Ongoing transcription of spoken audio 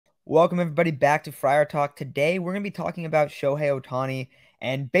Welcome everybody back to Friar Talk. Today we're going to be talking about Shohei Ohtani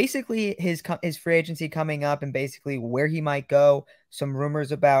and basically his free agency coming up and basically where he might go, some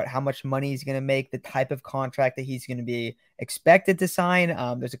rumors about how much money he's going to make, the type of contract that he's going to be expected to sign.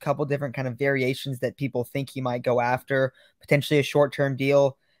 There's a couple different kind of variations that people think he might go after, potentially a short-term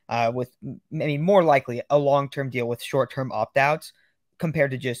deal with maybe more likely a long-term deal with short-term opt-outs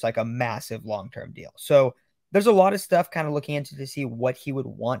compared to just like a massive long-term deal. So there's a lot of stuff kind of looking into to see what he would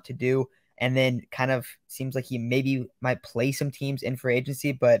want to do. And then kind of seems like he maybe might play some teams in free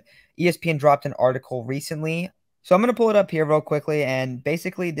agency, but ESPN dropped an article recently. So I'm going to pull it up here real quickly. And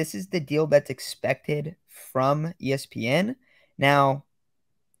basically, this is the deal that's expected from ESPN. Now,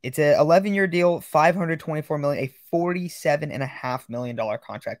 it's a 11-year deal, 524 million, a $47.5 million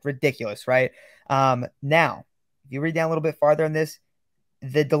contract. Ridiculous, right? Now, if you read down a little bit farther on this,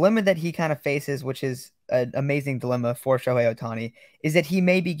 the dilemma that he kind of faces, which is an amazing dilemma for Shohei Ohtani, is that he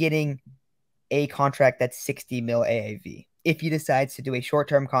may be getting a contract that's 60 mil AAV if he decides to do a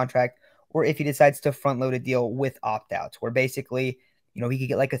short-term contract or if he decides to front-load a deal with opt-outs, where basically, he could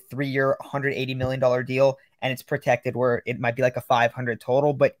get like a 3-year, $180 million deal and it's protected where it might be like a 500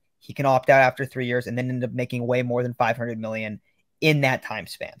 total, but he can opt out after 3 years and then end up making way more than 500 million in that time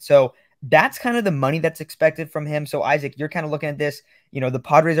span. So that's kind of the money that's expected from him. So Isaac, you're kind of looking at this, the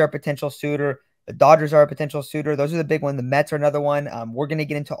Padres are a potential suitor. The Dodgers are a potential suitor. Those are the big one. The Mets are another one. We're going to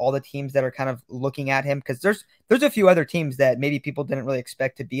get into all the teams that are kind of looking at him because there's a few other teams that maybe people didn't really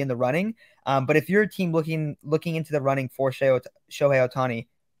expect to be in the running. But if you're a team looking into the running for Shohei Ohtani,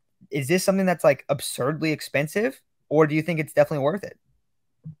 is this something that's like absurdly expensive, or do you think it's definitely worth it?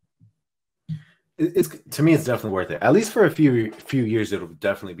 It's to me, it's definitely worth it. At least for a few years, it'll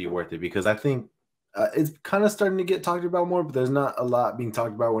definitely be worth it because I think it's kind of starting to get talked about more, but there's not a lot being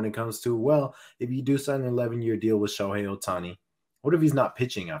talked about when it comes to, well, if you do sign an 11-year deal with Shohei Ohtani, what if he's not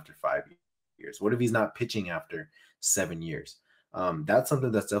pitching after 5 years? What if he's not pitching after 7 years? That's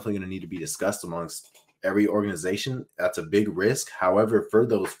something that's definitely going to need to be discussed amongst every organization. That's a big risk. However, for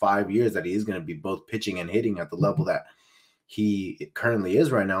those 5 years that he's going to be both pitching and hitting at the level that he currently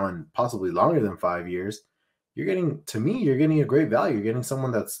is right now, and possibly longer than 5 years, you're getting a great value. You're getting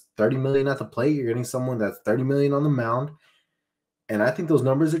someone that's 30 million at the plate. You're getting someone that's 30 million on the mound. And I think those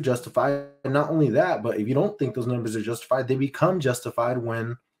numbers are justified. And not only that, but if you don't think those numbers are justified, they become justified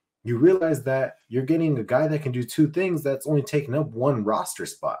when you realize that you're getting a guy that can do two things that's only taking up one roster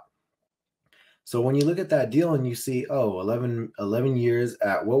spot. So when you look at that deal and you see, 11 years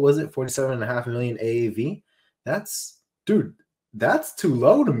at, what was it, 47.5 million AAV, that's too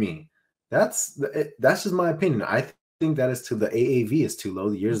low to me. That's just my opinion. I think that is the AAV is too low.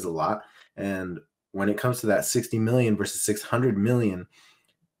 The years is a lot. And when it comes to that 60 million versus 600 million,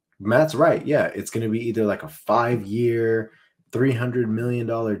 Matt's right. Yeah, it's going to be either like a 5-year, $300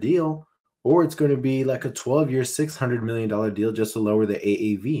 million deal, or it's going to be like a 12-year, $600 million deal just to lower the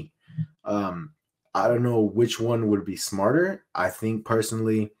AAV. I don't know which one would be smarter. I think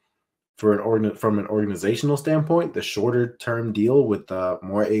personally, from an organizational standpoint, the shorter term deal with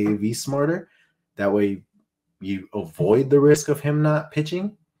more AAV smarter. That way you avoid the risk of him not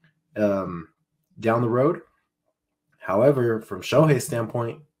pitching down the road. However, from Shohei's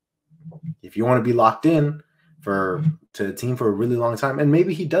standpoint, if you want to be locked in to a team for a really long time, and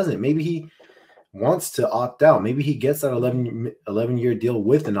maybe he doesn't, maybe he wants to opt out. Maybe he gets that 11-year deal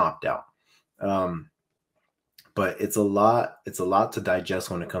with an opt out. But it's a lot to digest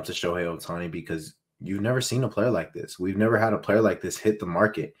when it comes to Shohei Ohtani because you've never seen a player like this. We've never had a player like this hit the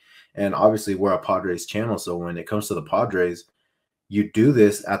market. And obviously we're a Padres channel. So when it comes to the Padres, you do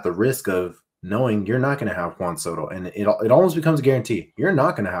this at the risk of knowing you're not going to have Juan Soto. And it almost becomes a guarantee. You're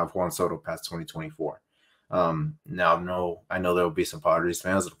not going to have Juan Soto past 2024. Now, I know there will be some Padres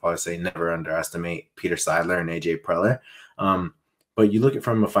fans that will probably say never underestimate Peter Seidler and AJ Preller. But you look at it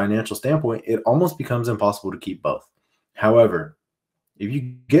from a financial standpoint, it almost becomes impossible to keep both. However, if you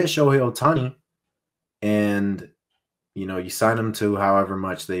get Shohei Ohtani and you sign him to however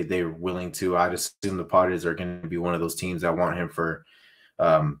much they're willing to, I'd assume the Padres are going to be one of those teams that want him for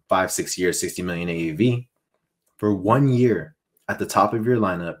 5-6 years, 60 million AAV. For 1 year at the top of your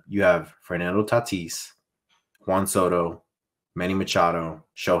lineup, you have Fernando Tatis, Juan Soto, Manny Machado,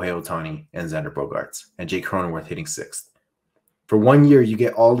 Shohei Ohtani, and Xander Bogaerts, and Jake Cronenworth hitting sixth. For 1 year, you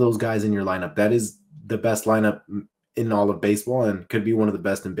get all those guys in your lineup. That is the best lineup in all of baseball and could be one of the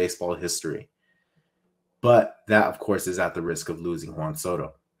best in baseball history. But that, of course, is at the risk of losing Juan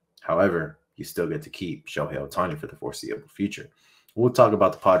Soto. However, you still get to keep Shohei Ohtani for the foreseeable future. We'll talk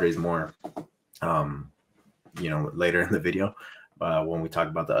about the Padres more, later in the video when we talk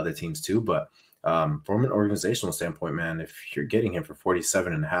about the other teams too. But From an organizational standpoint, man, if you're getting him for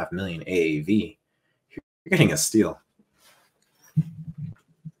 $47.5 million AAV, you're getting a steal.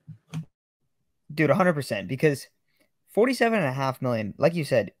 Dude, 100%, because 47.5 million, like you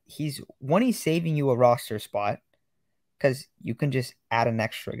said, he's saving you a roster spot because you can just add an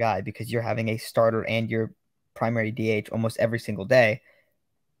extra guy because you're having a starter and your primary DH almost every single day.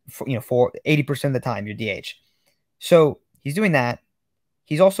 For 80% of the time, your DH. So he's doing that.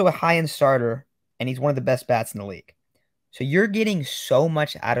 He's also a high-end starter, and he's one of the best bats in the league. So you're getting so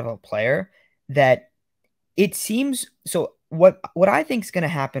much out of a player that it seems. So what I think is going to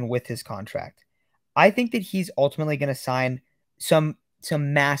happen with his contract, I think that he's ultimately going to sign some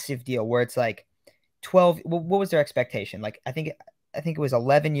massive deal where it's like 12. What was their expectation? Like I think it was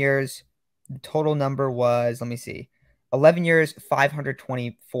 11 years. The total number was, let me see, 11 years,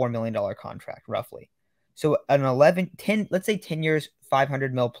 $524 million contract roughly. So an 10, let's say 10 years,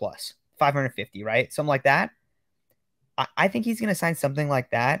 500 mil plus 550, right? Something like that. I think he's going to sign something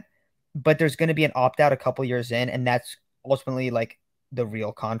like that, but there's going to be an opt out a couple years in, and that's ultimately like the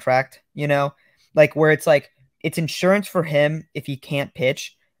real contract, like where it's like it's insurance for him if he can't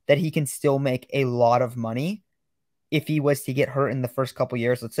pitch, that he can still make a lot of money if he was to get hurt in the first couple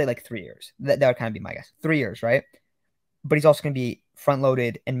years. Let's say like 3 years. That would kind of be my guess. 3 years, right? But he's also going to be front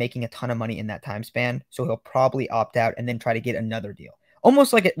loaded and making a ton of money in that time span. So he'll probably opt out and then try to get another deal.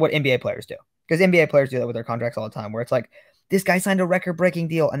 Almost like what NBA players do. Because NBA players do that with their contracts all the time, where it's like, this guy signed a record-breaking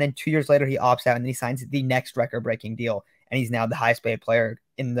deal, and then 2 years later he opts out, and then he signs the next record-breaking deal, and he's now the highest-paid player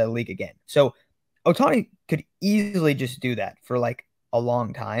in the league again. So Ohtani could easily just do that for like a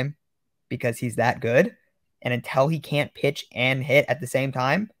long time because he's that good. And until he can't pitch and hit at the same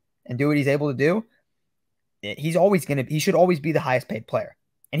time and do what he's able to do, he should always be the highest-paid player.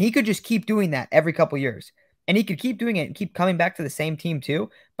 And he could just keep doing that every couple years. And he could keep doing it and keep coming back to the same team too.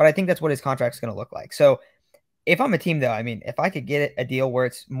 But I think that's what his contract's going to look like. So if I'm a team, though, I mean, if I could get a deal where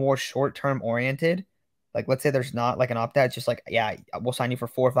it's more short-term oriented, like let's say there's not like an opt-out, it's just like, yeah, we'll sign you for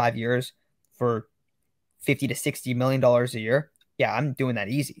 4 or 5 years for $50 to $60 million a year. Yeah, I'm doing that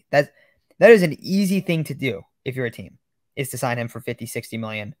easy. That is an easy thing to do if you're a team, is to sign him for 50, 60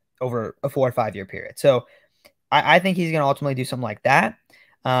 million over a 4 or 5 year period. So I think he's going to ultimately do something like that.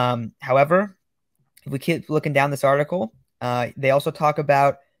 However, if we keep looking down this article, they also talk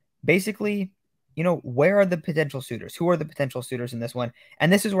about basically, where are the potential suitors? Who are the potential suitors in this one?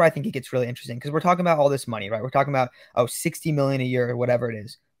 And this is where I think it gets really interesting, because we're talking about all this money, right? We're talking about, 60 million a year or whatever it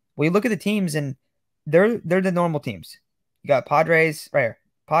is. Well, you look at the teams and they're the normal teams. You got Padres right here.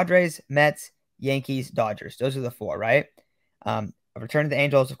 Padres, Mets, Yankees, Dodgers. Those are the 4, right? A return to the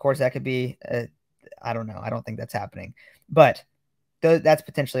Angels, of course, that could be, I don't know. I don't think that's happening, but that's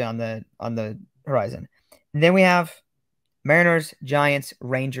potentially on the horizon. And then we have Mariners, Giants,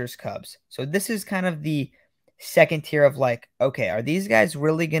 Rangers, Cubs. So this is kind of the second tier of like, okay, are these guys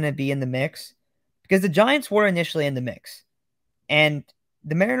really going to be in the mix? Because the Giants were initially in the mix, and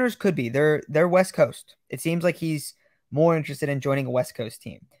the Mariners could be. They're West Coast. It seems like he's more interested in joining a West Coast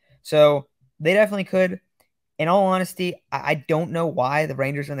team. So they definitely could. In all honesty, I don't know why the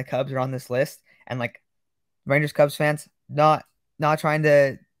Rangers and the Cubs are on this list. And like Rangers Cubs fans, not trying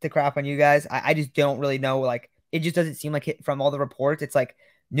to crap on you guys. I just don't really know. Like, it just doesn't seem like it from all the reports. It's like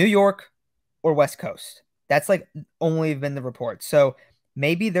New York or West Coast. That's like only been the reports. So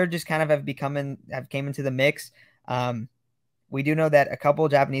maybe they're just kind of have came into the mix. We do know that a couple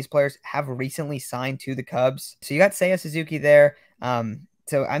of Japanese players have recently signed to the Cubs. So you got Seiya Suzuki there.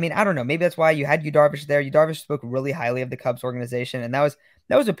 So, I mean, I don't know. Maybe that's why you had Yu Darvish there. Yu Darvish spoke really highly of the Cubs organization, and that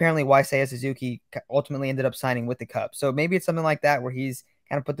was apparently why Seiya Suzuki ultimately ended up signing with the Cubs. So maybe it's something like that where he's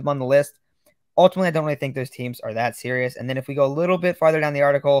kind of put them on the list. Ultimately, I don't really think those teams are that serious. And then if we go a little bit farther down the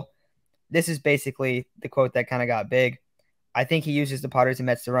article, this is basically the quote that kind of got big. I think he uses the Padres and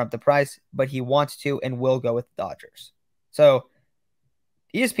Mets to run up the price, but he wants to and will go with the Dodgers. So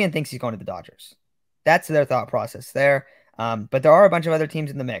ESPN thinks he's going to the Dodgers. That's their thought process there. But there are a bunch of other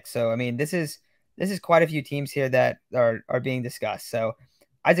teams in the mix. So, I mean, this is quite a few teams here that are being discussed. So,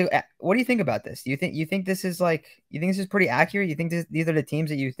 what do you think about this? You think this is pretty accurate? You think these are the teams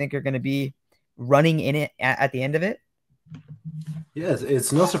that you think are going to be running in it at the end of it? Yes,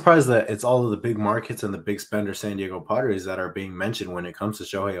 it's no surprise that it's all of the big markets and the big spender San Diego Padres that are being mentioned when it comes to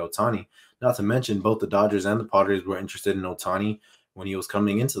Shohei Ohtani. Not to mention both the Dodgers and the Padres were interested in Ohtani when he was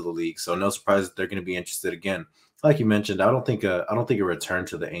coming into the league. So no surprise that they're going to be interested again. Like you mentioned, I don't think a return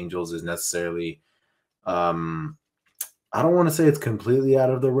to the Angels is necessarily. I don't want to say it's completely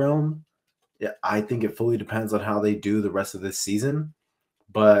out of the realm. Yeah, I think it fully depends on how they do the rest of this season,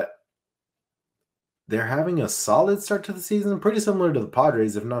 but they're having a solid start to the season, pretty similar to the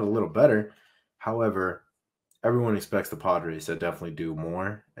Padres, if not a little better. However, everyone expects the Padres to definitely do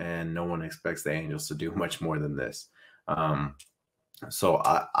more, and no one expects the Angels to do much more than this. So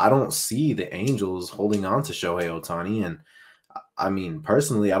I don't see the Angels holding on to Shohei Ohtani. And I mean,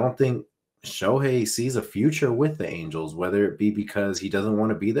 personally, I don't think Shohei sees a future with the Angels, whether it be because he doesn't want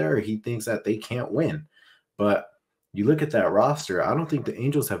to be there or he thinks that they can't win. But you look at that roster, I don't think the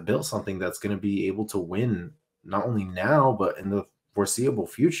Angels have built something that's going to be able to win not only now, but in the foreseeable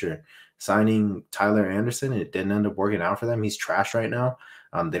future. Signing Tyler Anderson, it didn't end up working out for them. He's trash right now.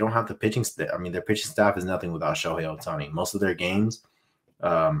 They don't have the pitching staff. I mean, their pitching staff is nothing without Shohei Ohtani. Most of their games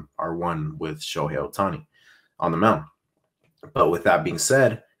are won with Shohei Ohtani on the mound. But with that being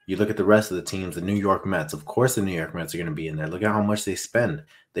said, you look at the rest of the teams, the New York Mets. Of course, the New York Mets are going to be in there. Look at how much they spend.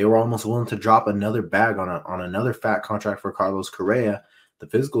 They were almost willing to drop another bag on another fat contract for Carlos Correa. The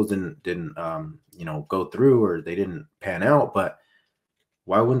physicals didn't go through, or they didn't pan out. But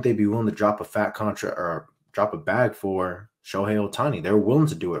why wouldn't they be willing to drop a fat contract or drop a bag for Shohei Ohtani? They're willing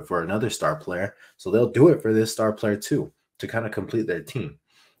to do it for another star player, so they'll do it for this star player too, to kind of complete their team.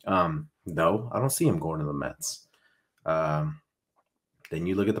 Though I don't see him going to the Mets. Then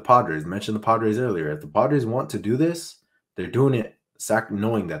you look at the Padres. I mentioned the Padres earlier. If the Padres want to do this, they're doing it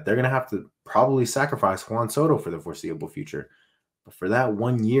knowing that they're going to have to probably sacrifice Juan Soto for the foreseeable future. But for that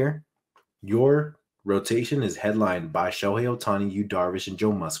 1 year, your rotation is headlined by Shohei Ohtani, Yu Darvish, and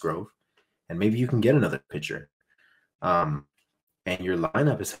Joe Musgrove. And maybe you can get another pitcher. And your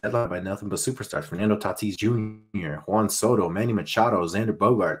lineup is headlined by nothing but superstars. Fernando Tatis Jr., Juan Soto, Manny Machado, Xander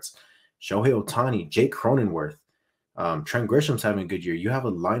Bogaerts, Shohei Ohtani, Jake Cronenworth. Trent Grisham's having a good year. You have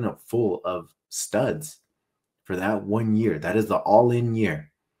a lineup full of studs for that 1 year. That is the all-in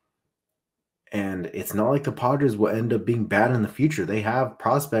year. And it's not like the Padres will end up being bad in the future. They have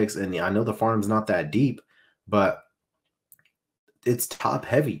prospects, and I know the farm's not that deep, but it's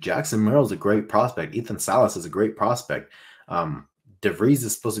top-heavy. Jackson Merrill's a great prospect. Ethan Salas is a great prospect. DeVries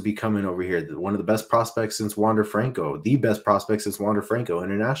is supposed to be coming over here. One of the best prospects since Wander Franco. The best prospect since Wander Franco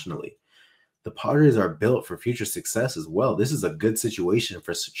internationally. The Padres are built for future success as well. This is a good situation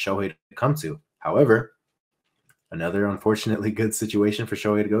for Shohei to come to. However, another unfortunately good situation for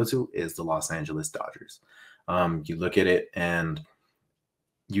Shohei to go to is the Los Angeles Dodgers. You look at it and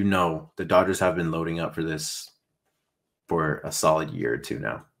you know the Dodgers have been loading up for this for a solid year or two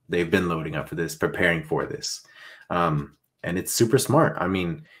now. They've been loading up for this, preparing for this. And it's super smart. I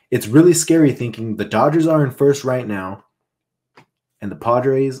mean, it's really scary thinking the Dodgers are in first right now, and the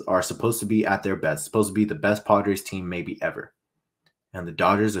Padres are supposed to be at their best, supposed to be the best Padres team maybe ever. And the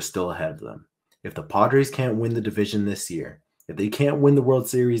Dodgers are still ahead of them. If the Padres can't win the division this year, if they can't win the World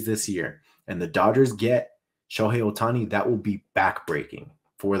Series this year, and the Dodgers get Shohei Ohtani, that will be backbreaking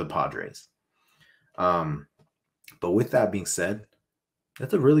for the Padres. But with that being said,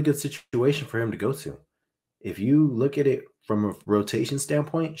 that's a really good situation for him to go to. If you look at it from a rotation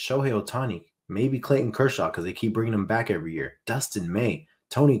standpoint, Shohei Ohtani, maybe Clayton Kershaw, because they keep bringing him back every year. Dustin May,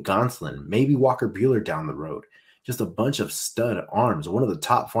 Tony Gonsolin, maybe Walker Buehler down the road. Just a bunch of stud arms. One of the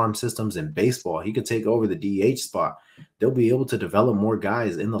top farm systems in baseball. He could take over the DH spot. They'll be able to develop more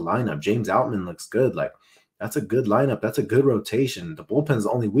guys in the lineup. James Outman looks good. Like, that's a good lineup. That's a good rotation. The bullpen's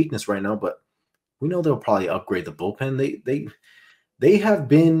the only weakness right now, but we know they'll probably upgrade the bullpen.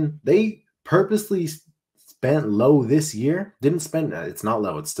 They purposely spent low this year. Didn't spend, it's not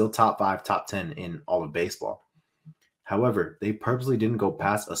low. It's still top 5, top 10 in all of baseball. However, they purposely didn't go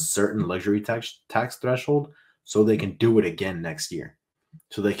past a certain luxury tax threshold so they can do it again next year.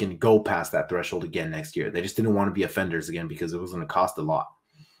 So they can go past that threshold again next year. They just didn't want to be offenders again because it was going to cost a lot.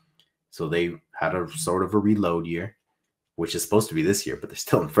 So they had a sort of a reload year, which is supposed to be this year, but they're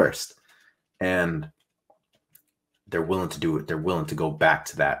still in first. And they're willing to do it. They're willing to go back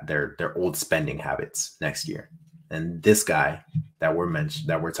to their old spending habits next year. And this guy that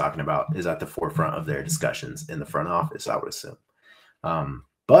we're talking about is at the forefront of their discussions in the front office, I would assume.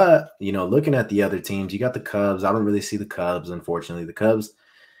 But, looking at the other teams, you got the Cubs. I don't really see the Cubs, unfortunately. The Cubs,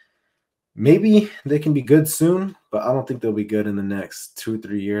 maybe they can be good soon, but I don't think they'll be good in the next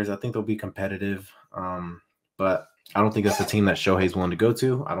 2-3 years. I think they'll be competitive. But I don't think that's the team that Shohei's willing to go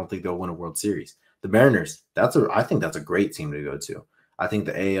to. I don't think they'll win a World Series. The Mariners, I think that's a great team to go to. I think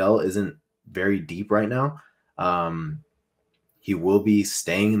the AL isn't very deep right now. He will be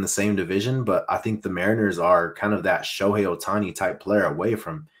staying in the same division, but I think the Mariners are kind of that Shohei Ohtani type player away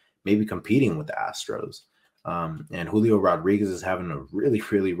from maybe competing with the Astros. And Julio Rodriguez is having a really,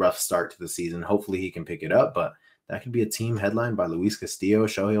 really rough start to the season. Hopefully he can pick it up, but that could be a team headlined by Luis Castillo,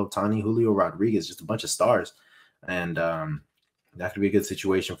 Shohei Ohtani, Julio Rodriguez, just a bunch of stars. And That could be a good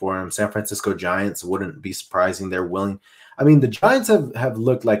situation for him. San Francisco Giants wouldn't be surprising. They're willing. I mean, the Giants have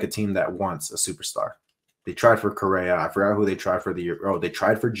looked like a team that wants a superstar. They tried for Correa. I forgot who they tried for the year. Oh, they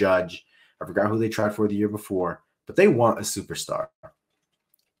tried for Judge. I forgot who they tried for the year before. But they want a superstar.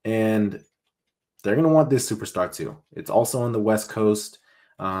 And they're going to want this superstar too. It's also on the West Coast.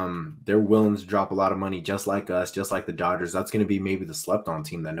 They're willing to drop a lot of money just like us, just like the Dodgers. That's going to be maybe the slept-on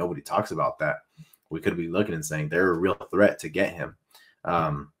team that nobody talks about that. We could be looking and saying they're a real threat to get him.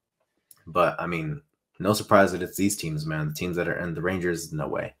 But, I mean, no surprise that it's these teams, man. The teams that are in the Rangers, no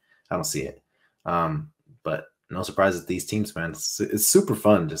way. I don't see it. But no surprise that these teams, man. It's super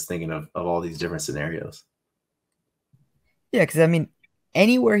fun just thinking of all these different scenarios. Yeah, because, I mean,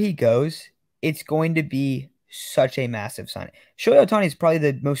 anywhere he goes, it's going to be such a massive signing. Shohei Ohtani is probably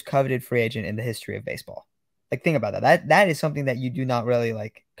the most coveted free agent in the history of baseball. Like, think about that. That is something that you do not really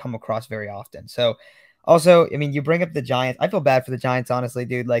like come across very often. So, also, I mean, you bring up the Giants. I feel bad for the Giants, honestly,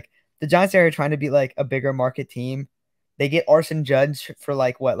 dude. Like, the Giants are trying to be like a bigger market team. They get Arson Judge for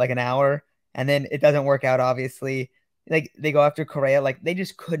like what, like an hour, and then it doesn't work out. Obviously, like they go after Correa. Like they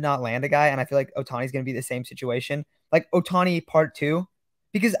just could not land a guy, and I feel like Otani's going to be the same situation. Like Ohtani Part 2,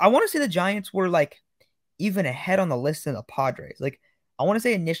 because I want to say the Giants were like even ahead on the list than the Padres. Like I want to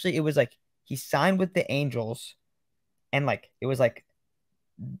say initially it was like he signed with the Angels, and like it was like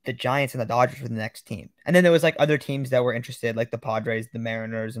the Giants and the Dodgers were the next team. And then there was like other teams that were interested, like the Padres, the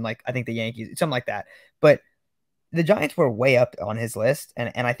Mariners, and like I think the Yankees, something like that. But the Giants were way up on his list,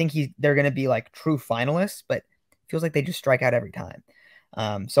 and I think they're gonna be like true finalists, but it feels like they just strike out every time.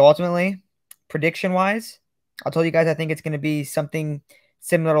 So ultimately, prediction wise, I'll tell you guys I think it's gonna be something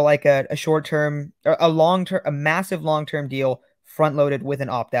similar to like a short term or a long term, a massive long term deal front loaded with an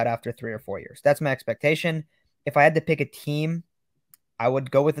opt out after 3 or 4 years. That's my expectation. If I had to pick a team, I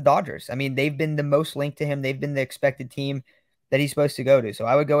would go with the Dodgers. I mean, they've been the most linked to him. They've been the expected team that he's supposed to go to. So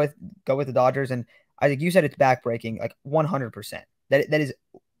I would go with the Dodgers. And I think you said it's backbreaking, like 100%. That is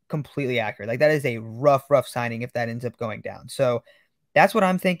completely accurate. Like that is a rough signing if that ends up going down. So that's what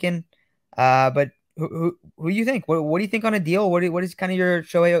I'm thinking. But who do you think? What do you think on a deal? What is kind of your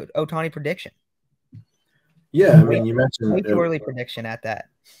Shohei Ohtani prediction? Yeah, I mean, you mentioned way too early prediction at that.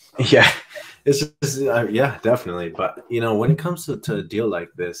 Yeah, it's just yeah, definitely. But when it comes to a deal like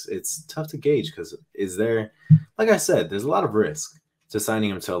this, it's tough to gauge because like I said, there's a lot of risk to signing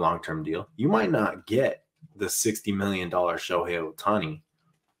him to a long-term deal. You might not get the $60 million Shohei Ohtani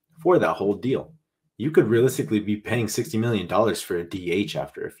for that whole deal. You could realistically be paying $60 million for a DH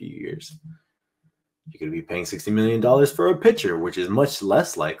after a few years. You could be paying $60 million for a pitcher, which is much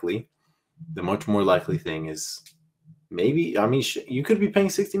less likely. The much more likely thing is maybe, I mean, you could be paying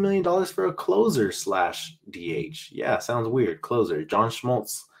 $60 million for a closer / DH. Yeah, sounds weird. Closer. John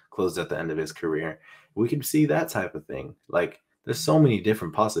Schmaltz closed at the end of his career. We could see that type of thing. Like, there's so many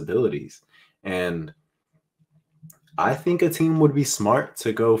different possibilities. And I think a team would be smart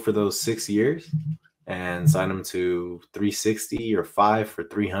to go for those 6 years and sign them to 360 or 5 for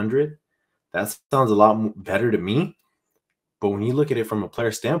 300. That sounds a lot better to me. But when you look at it from a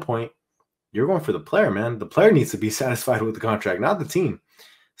player standpoint, you're going for the player, man. The player needs to be satisfied with the contract, not the team.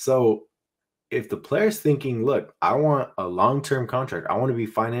 So if the player's thinking, look, I want a long-term contract, I want to be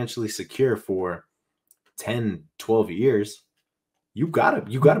financially secure for 10, 12 years, you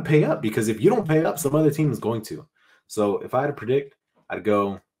gotta pay up, because if you don't pay up, some other team is going to. So if I had to predict, I'd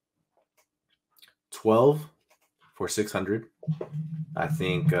go 12 for 600. I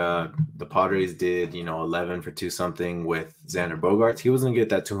think the Padres did, 11 for 2 something with Xander Bogaerts. He was going to get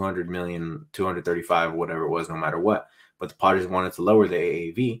that 200 million, 235, whatever it was, no matter what. But the Padres wanted to lower the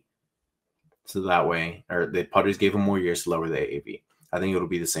AAV. So that way, or the Padres gave him more years to lower the AAV. I think it'll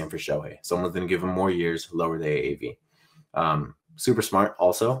be the same for Shohei. Someone's going to give him more years, lower the AAV. Super smart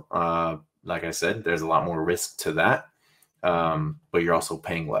also. Like I said, there's a lot more risk to that. But you're also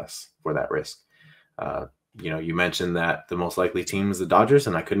paying less for that risk. You mentioned that the most likely team is the Dodgers,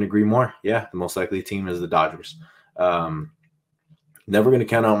 and I couldn't agree more. Yeah, the most likely team is the Dodgers. Never going to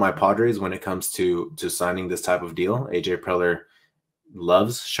count out my Padres when it comes to signing this type of deal. AJ Preller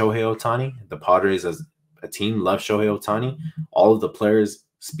loves Shohei Ohtani. The Padres as a team love Shohei Ohtani. All of the players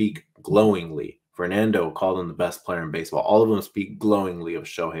speak glowingly. Fernando called him the best player in baseball. All of them speak glowingly of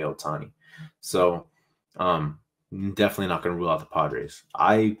Shohei Ohtani. So definitely not going to rule out the Padres.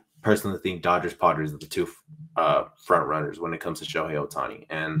 I personally think Dodgers-Padres are the two front runners when it comes to Shohei Ohtani.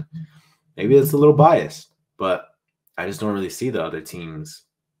 And maybe it's a little biased, but I just don't really see the other teams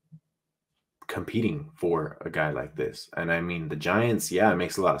competing for a guy like this. And I mean, the Giants, yeah, it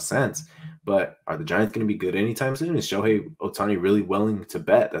makes a lot of sense. But are the Giants going to be good anytime soon? Is Shohei Ohtani really willing to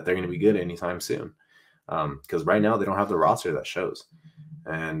bet that they're going to be good anytime soon? Because right now they don't have the roster that shows.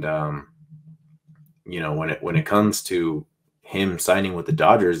 And when it comes to him signing with the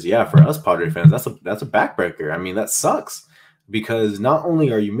Dodgers, yeah, for us Padre fans, that's a backbreaker. I mean, that sucks because not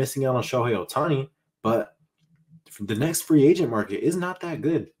only are you missing out on Shohei Ohtani, but the next free agent market is not that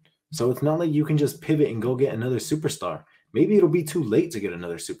good. So it's not like you can just pivot and go get another superstar. Maybe it'll be too late to get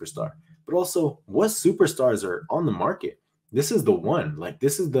another superstar. But also, what superstars are on the market? This is the one. Like,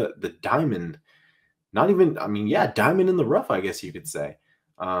 this is the diamond. Not even, I mean, yeah, diamond in the rough, I guess you could say.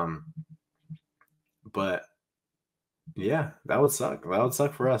 But yeah, that would suck. That would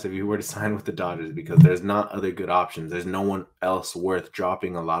suck for us if you were to sign with the Dodgers because there's not other good options. There's no one else worth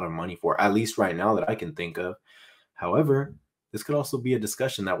dropping a lot of money for, at least right now that I can think of. However, this could also be a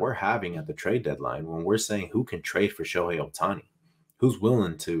discussion that we're having at the trade deadline when we're saying who can trade for Shohei Ohtani, who's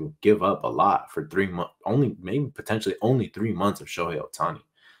willing to give up a lot for 3 months, maybe potentially only 3 months of Shohei Ohtani.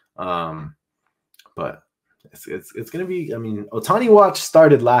 But it's going to be, I mean, Ohtani Watch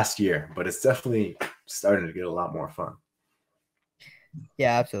started last year, but it's definitely starting to get a lot more fun.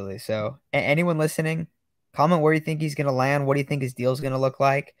 Yeah, absolutely. So anyone listening, comment where you think he's going to land. What do you think his deal is going to look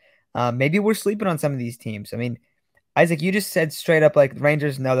like? Maybe we're sleeping on some of these teams. I mean, Isaac, you just said straight up like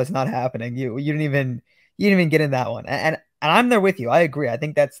Rangers. No, that's not happening. You didn't even get in that one. And I'm there with you. I agree. I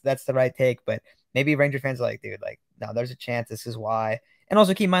think that's the right take. But maybe Ranger fans are like, dude, like, no, there's a chance. This is why. And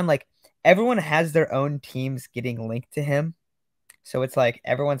also keep in mind, like, everyone has their own teams getting linked to him. So it's like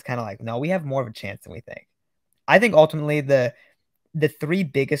everyone's kind of like, no, we have more of a chance than we think. I think ultimately the three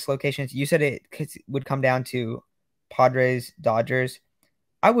biggest locations, you said it would come down to Padres, Dodgers.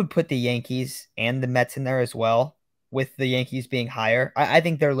 I would put the Yankees and the Mets in there as well, with the Yankees being higher. I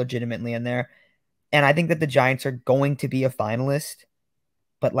think they're legitimately in there. And I think that the Giants are going to be a finalist,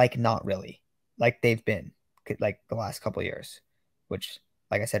 but like not really, like they've been like the last couple of years, which,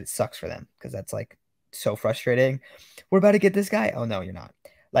 like I said, it sucks for them because that's like so frustrating. We're about to get this guy. Oh no, you're not.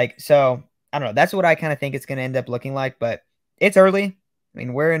 Like, so I don't know. That's what I kind of think it's going to end up looking like, but it's early. I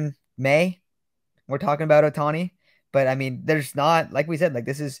mean, we're in May. We're talking about Ohtani, but I mean, there's not, like we said, like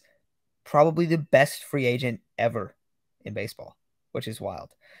this is probably the best free agent ever in baseball, which is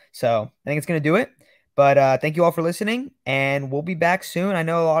wild. So I think it's going to do it. But thank you all for listening, and we'll be back soon. I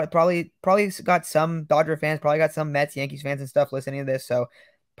know a lot, probably got some Dodger fans, probably got some Mets, Yankees fans and stuff listening to this. So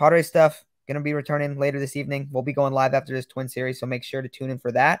Padres stuff going to be returning later this evening. We'll be going live after this Twin Series, so make sure to tune in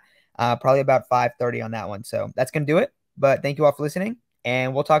for that. Probably about 5:30 on that one. So that's going to do it. But thank you all for listening,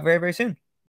 and we'll talk very, very soon.